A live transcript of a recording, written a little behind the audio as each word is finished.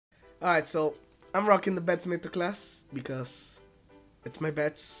Alright, so I'm rocking the Bets Meta class because it's my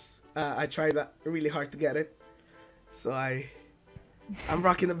bets. I tried that really hard to get it. So I'm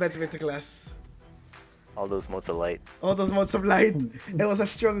rocking the Bets Meta class. All those modes of light. All those modes of light. It was a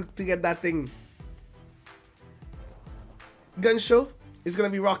struggle to get that thing. Gun Show is gonna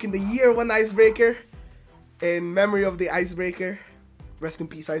be rocking the Year 1 Icebreaker in memory of the Icebreaker. Rest in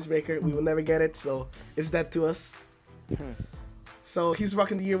peace, Icebreaker. We will never get it, so it's dead to us. So he's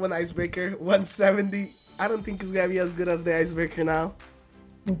rocking the Year 1 Icebreaker, 170. I don't think it's gonna be as good as the Icebreaker now.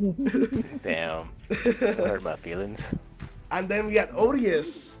 Damn. Hurt my feelings. And then we got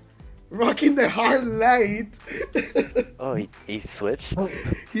Odious rocking the Hard Light. Oh, he switched?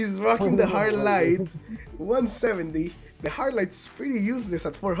 He's rocking the Hard Light, 170. The Hard Light's pretty useless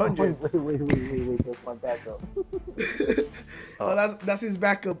at 400. Wait, that's my backup. Oh, that's his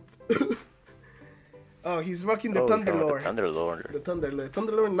backup. Oh, he's rocking the Thunderlord. The Thunderlord. The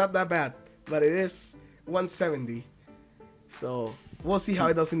Thunderlord, not that bad, but it is 170. So we'll see how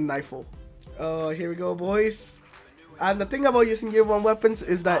it does in Nightfall. Oh, here we go, boys. And the thing about using Year 1 weapons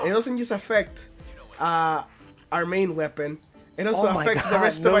is that it doesn't just affect our main weapon. It also affects the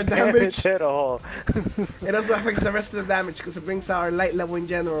rest of our damage. At all. It also affects the rest of the damage because it brings our light level in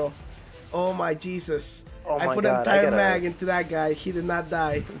general. Oh my Jesus. Oh I my put God, an entire mag into that guy. He did not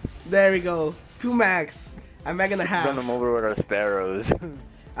die. There we go. 2 mags. A mag and a half. Run him over with our sparrows.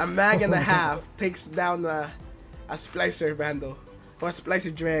 A mag and a half takes down a Splicer Vandal. Or a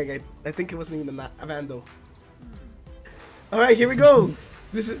Splicer Drag. I think it wasn't even a Vandal. Alright, here we go.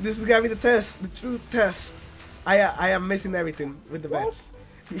 This is gonna be the test. The true test. I am missing everything with the bets.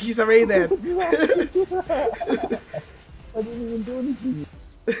 He's already dead. I didn't even do anything.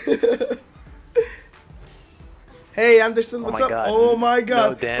 Hey Anderson, what's up? God. Oh my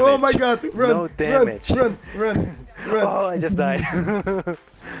God! No Oh my God! Run! No damage. Run! Oh, I just died.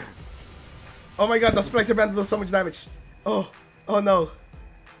 Oh my God! The Splicer Band does so much damage. Oh no!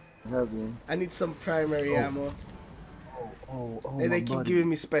 Heavy. I need some primary ammo. Oh, And they keep giving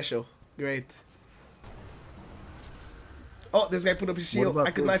me special. Great. Oh, this guy put up his shield.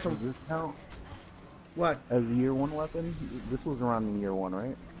 I could knife him. Does this count What? as a Year 1 weapon? This was around the Year 1,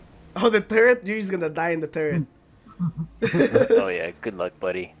 right? Oh, the turret? You're just gonna die in the turret. Oh yeah, good luck,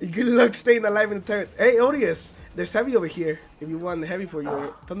 buddy. Good luck staying alive in the turret. Hey, Odious, there's heavy over here. If you want heavy for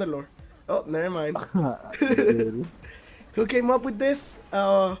your Thunderlord. Oh, never mind. Who came up with this?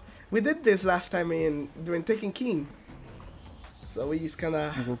 We did this last time during Taking King. So we just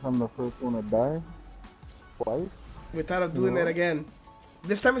kinda. Is this I'm the first one to die? Twice? We thought of doing it again.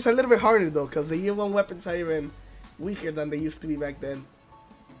 This time it's a little bit harder though, because the Year 1 weapons are even weaker than they used to be back then.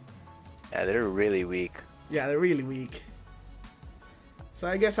 Yeah, they're really weak. Yeah, they're really weak. So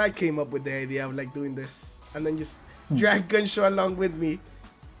I guess I came up with the idea of like doing this and then just drag Gunshow along with me.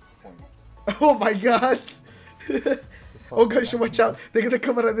 Oh my God! Oh Gunshow, watch out! They're gonna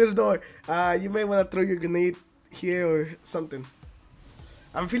come out of this door. You may wanna throw your grenade here or something.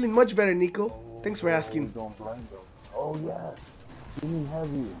 I'm feeling much better, Nico. Thanks for asking. Oh yes, give me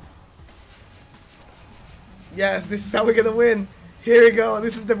heavy. Yes, this is how we're gonna win. Here we go.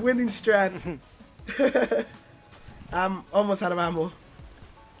 This is the winning strat. I'm almost out of ammo.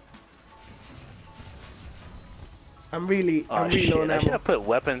 I'm really low on I should ammo. have put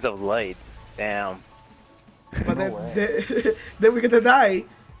weapons of light. Damn. But No then we're gonna die.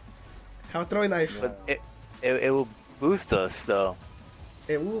 Have a throwing knife. But it will boost us though.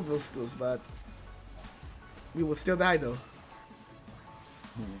 It will boost us, but we will still die though.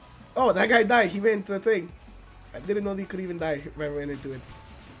 Oh, that guy died. He ran into the thing. I didn't know he could even die when I ran into it.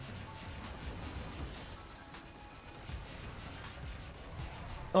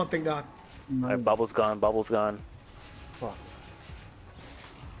 Oh, thank God. Alright, bubble's gone. Bubble's gone. Fuck.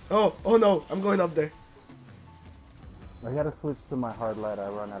 Oh no, I'm going up there. I gotta switch to my hard light. I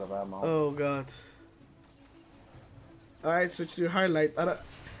run out of ammo. Oh God. Alright, switch to your highlight.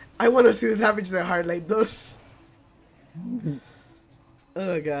 I want to see the damage the highlight does.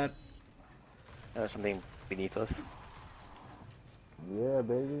 Oh God. There's something beneath us. Yeah,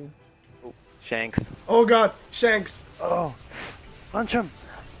 baby. Oh, Shanks. Oh God, Shanks. Oh, punch him!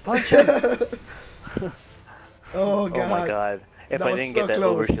 Punch him! Oh God. Oh my God! If That I was didn't so get that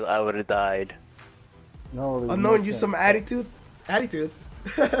close. overshield, I would have died. No, there's Unknown, no use chance. some attitude.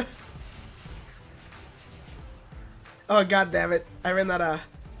 Oh God damn it! I ran out of.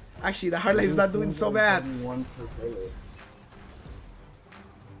 Actually, the highlight is not doing so bad.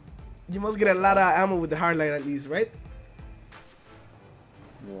 You must get a lot of ammo with the highlight at least, right?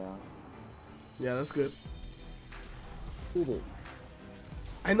 Yeah. Yeah, that's good. Shoot it.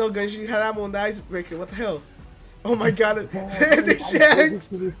 I know, Gunshow, you had ammo on the icebreaker. What the hell? Oh my god, Damn, the I Shanks!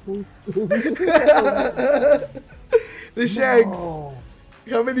 did it to The Shanks! No.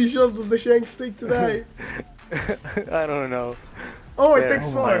 How many shots does the Shanks take to die? I don't know. Oh, it There, takes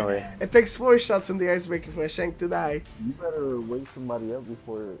Oh four. my finally. It takes 4 shots from the icebreaker for a Shank to die. You better wake somebody up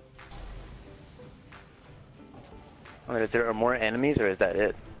before. I mean, is there more enemies or is that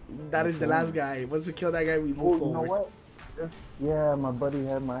it? That is the last guy. Once we kill that guy, we Oh, move you know forward. what? Yeah, my buddy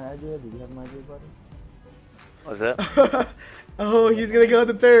had my idea. Did you have my idea, buddy? What was that? Oh, he's gonna go on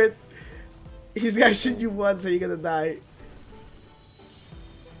the turret. He's gonna shoot you once, so you're gonna die.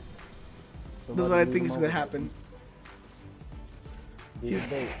 That's what I think is gonna happen.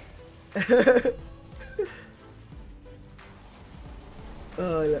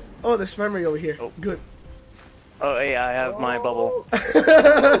 Oh, there's memory over here. Oh. Good. Oh, hey, I have my bubble.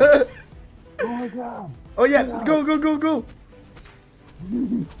 Oh my god! Oh yeah, go, go, go, go!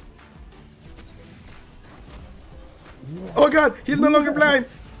 Oh god, he's no longer blind!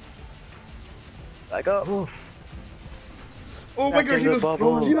 Back up. Oh my Back god, in the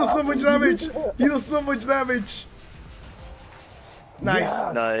bubble. he does so much damage! He does so much damage! Nice.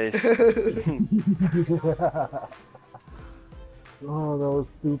 Nice. Oh, that was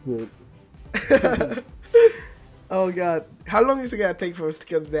stupid. Oh god. How long is it gonna take for us to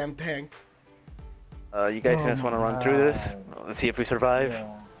kill the damn tank? You guys Oh just want to my run through this? God. Let's see if we survive. Yeah.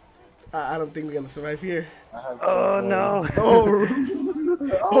 I don't think we're gonna survive here. Oh no! Oh,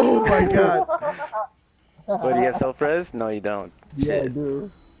 oh my god. What, do you have self-res? No, you don't. Yeah, I Shit. do.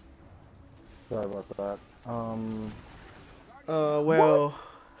 Sorry about that. Well.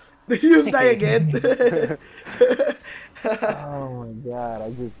 You die again. Oh my god, I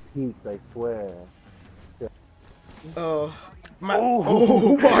just peeked, I swear. Oh. Oh.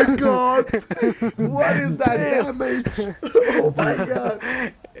 Oh my god! What is that damage? Oh my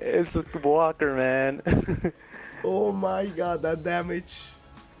god! It's the walker, man. Oh my god, that damage.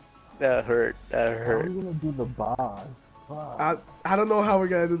 That hurt. That How are hurt. we gonna do the boss? Fuck. I don't know how we're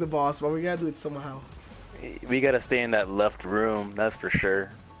gonna do the boss, but we're gonna do it somehow. We gotta stay in that left room, that's for sure.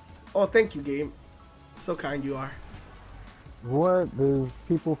 Oh, thank you, game. So kind you are. What? There's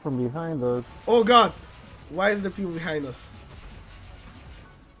people from behind us. Oh god! Why is there people behind us?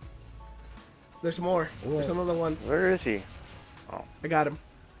 There's more. There's Where? another one. Where is he? I got him.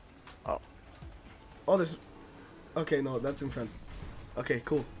 Oh. Oh, there's... Okay, no, that's in front. Okay,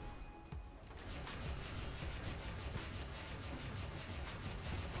 cool.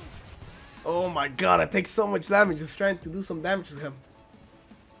 Oh my god, I take so much damage just trying to do some damage to him.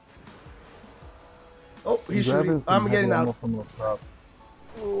 Oh, he's shooting. I'm getting out. From the top.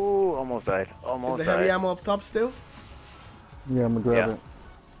 Ooh, almost died. Is Almost the heavy died. ammo up top still? Yeah, I'm gonna grab Yeah. it.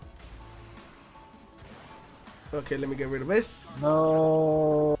 Okay, let me get rid of this.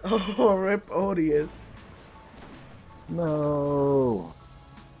 No. Oh, rip Odious. No.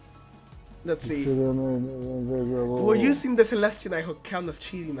 Let's see. We're We're using the Celestial Nighthawk count as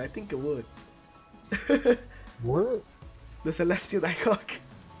cheating. I think it would. What? The Celestial Nighthawk.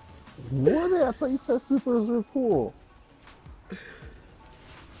 What? I thought you said supers were cool.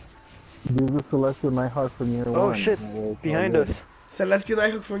 These are Celestial Nighthawk from year one. Oh shit, Oh, behind okay. us. Celestial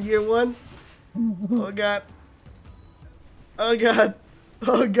Nighthawk from year 1. Oh god. Oh god.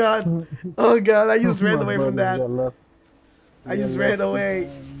 Oh god. Oh god. I just ran My away from brother that. got left. I Yeah, just left ran away.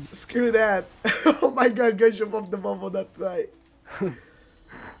 behind. Screw that. Oh my god. Go jump off the bubble that side.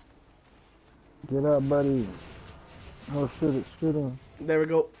 Get up, buddy. Oh, shoot it, shoot him. There we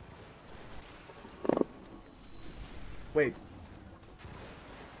go. Wait.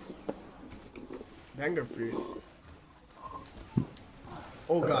 Banger Pierce.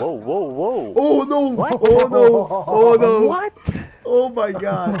 Oh god. Whoa, whoa, whoa. Oh no! What? Oh no! Oh no! What? Oh my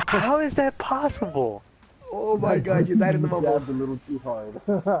god! How is that possible? Oh my god! You died in the You bubble. jabbed a little too hard.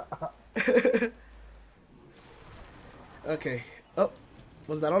 Okay. Oh,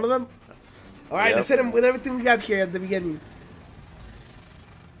 was that all of them? All right, Yep. let's hit him with everything we got here at the beginning.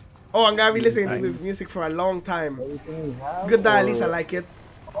 Oh, I'm gonna be listening to this music for a long time. Everything we have, Good die, at or least I like it.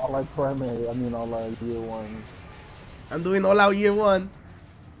 All like primary, I mean all like year one. I'm doing all out year 1.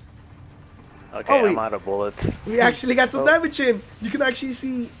 Okay, Oh, wait. I'm out of bullets. We actually got some Oh. damage in. You can actually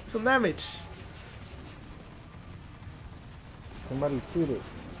see some damage. Somebody shoot it.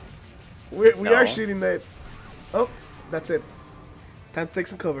 We No. are shooting that. Oh, that's it. Time to take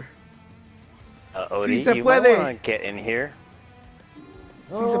some cover. Odie, Si se you might puede. wanna get in here.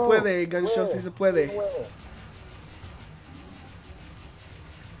 Si se puede, gunshot, si Where? se puede. Where?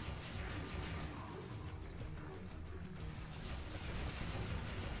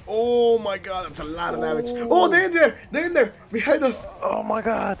 Oh Oh my god, that's a lot of damage. Oh, they're in there! They're in there! Behind us! Oh my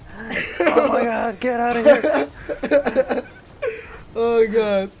god! Oh my god! Get out of here! Oh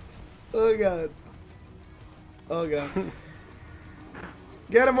god. Oh god. Oh god.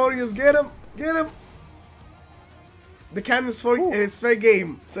 Get him, Orius, get him! Get him! The cannon's for it's fair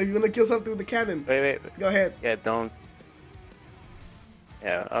game. So if you wanna kill something with the cannon, Wait. go ahead. Yeah, don't.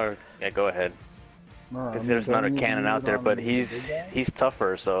 Yeah, or yeah, go ahead. Because there's not a cannon out there, but he's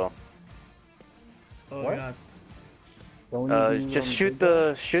tougher, so. Oh What? god. Just shoot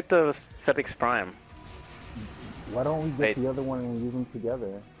the Sepix Prime. Why don't we get Wait. the other one and use them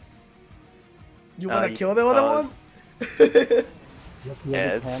together? You wanna kill the other one?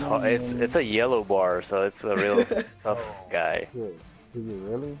 Yeah, it's a yellow bar, so it's a real tough guy. Is it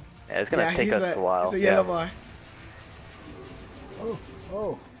really? Yeah, it's gonna take us a while. It's a yellow bar.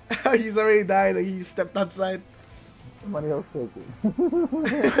 Oh. He's already died and he stepped outside. Somebody else take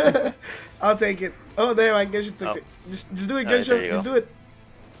it. I'll take it. Oh, there, I guess you took it. Just do it, Alright, Gensho. there you Just go. do it.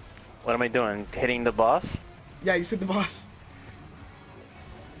 What am I doing? Hitting the boss? Yeah, you said the boss.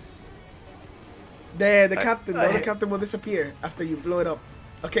 There, the captain. The other captain will disappear after you blow it up.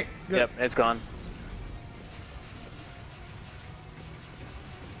 Okay, good. Yep, it's gone.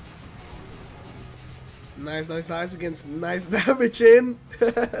 Nice. We getting some nice damage in.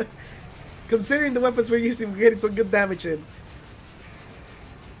 Considering the weapons we're using, we're getting some good damage in.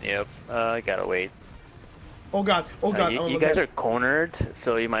 Yep, I gotta wait. Oh god. You guys are cornered,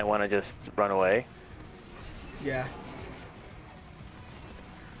 so you might want to just run away. Yeah.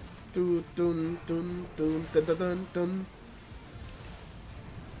 Dun, dun, dun, dun, dun, dun, dun, dun.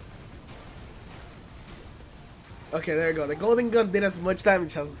 Okay, there you go. The golden gun did as much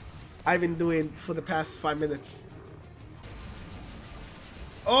damage as I've been doing for the past 5 minutes.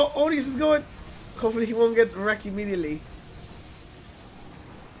 Oh, Odys is going. Hopefully he won't get wrecked immediately.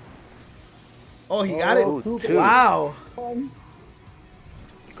 Oh, he got it. Two. Wow.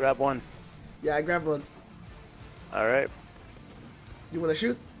 Grab one. Yeah, I grabbed one. Alright. You wanna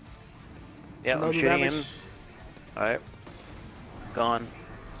shoot? Yeah, No I'm shooting damage. him. Alright. Gone.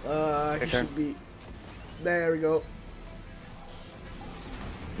 He turn. should be. There we go.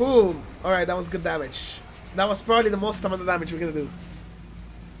 Boom! Alright, that was good damage. That was probably the most amount of damage we're gonna do.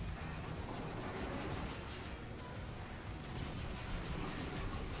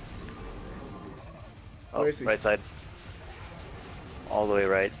 Oh, Where is he? right side. All the way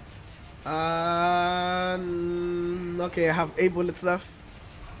right. Okay, I have 8 bullets left.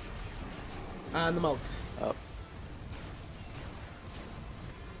 And I'm out. Oh.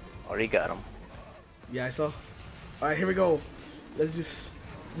 Already got him. Yeah, I saw. Alright, here we go. Let's just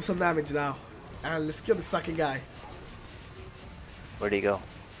do some damage now. And let's kill the sucking guy. Where'd he go?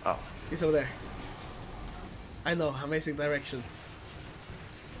 Oh. He's over there. I know, amazing directions.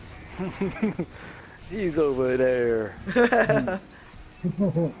 He's over there.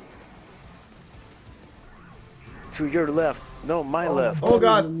 To your left. No, my left. Oh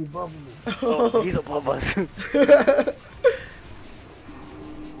god. Oh, he's above us.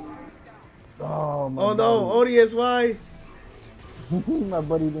 Oh Oh no, ODS, why? My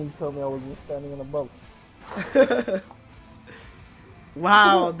buddy didn't tell me I was just standing in a boat.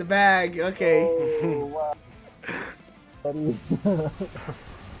 Wow, the bag. Okay. Oh, wow. Buddy, you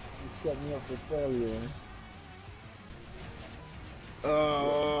set me up for failure.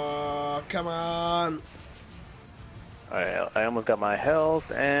 Oh, come on. Alright, I almost got my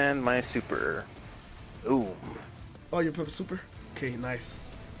health and my super. Ooh. Oh, you put super? Okay, nice.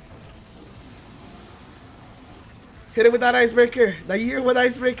 Hit it with that icebreaker. The year one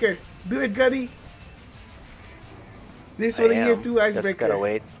icebreaker. Do it, Gutty. This one, the year 2 Just icebreaker. gotta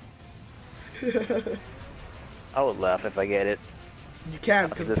wait. I would laugh if I get it. You can't,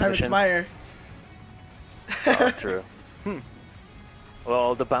 because This time mission? expire. Oh, true.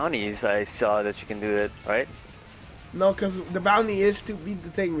 Well, the bounties, I saw that you can do it, right? No, because the bounty is to beat the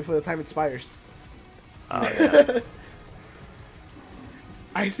thing before the time expires. Oh, yeah.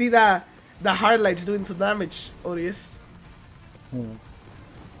 I see that the hard light's doing some damage, Odious.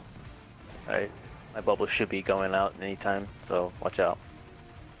 Alright. My bubble should be going out anytime, so watch out.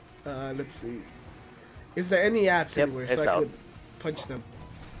 Let's see. Is there any ads Yep, anywhere it's so I out. could punch them?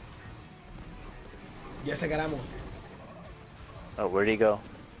 Yes, I got ammo. Oh, where'd he go?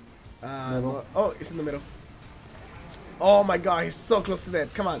 Oh, it's in the middle. Oh my god, he's so close to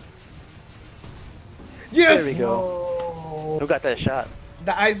dead. Come on. Yes! There we go. Who got that shot?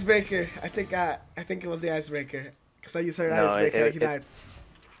 The icebreaker. I think it was the icebreaker. Because I used her No, icebreaker and he died.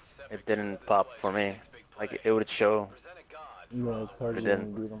 It didn't pop for me. Like, it would show. Yeah, it's hard It to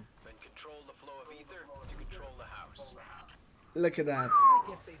didn't. beat him. Look at that.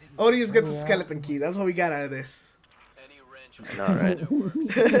 Odious gets a Yeah. skeleton key. That's what we got out of this. I know, right?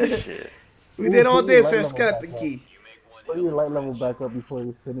 Shit. We did all Put your this light for a level back skeleton up. key. Put your light level back up before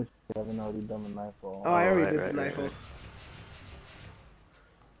you finish. You haven't already done the Nightfall. Oh, I already right, did right, the right, Nightfall. right.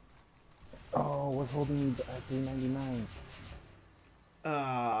 Oh, what's holding me at 399?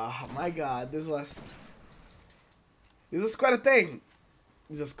 My God, this was quite a thing.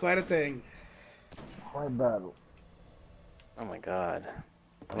 This was quite a thing. Hard battle. Oh my god.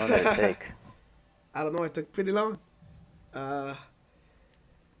 How long did it take? I don't know. It took pretty long.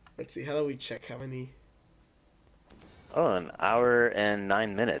 Let's see. How do we check how many? Oh, an hour and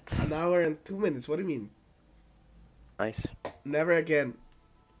 9 minutes. An hour and 2 minutes. What do you mean? Nice. Never again.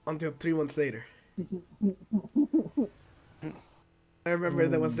 Until 3 months later. I remember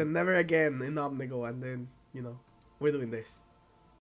there was the never again in Omnigo, and then we're doing this.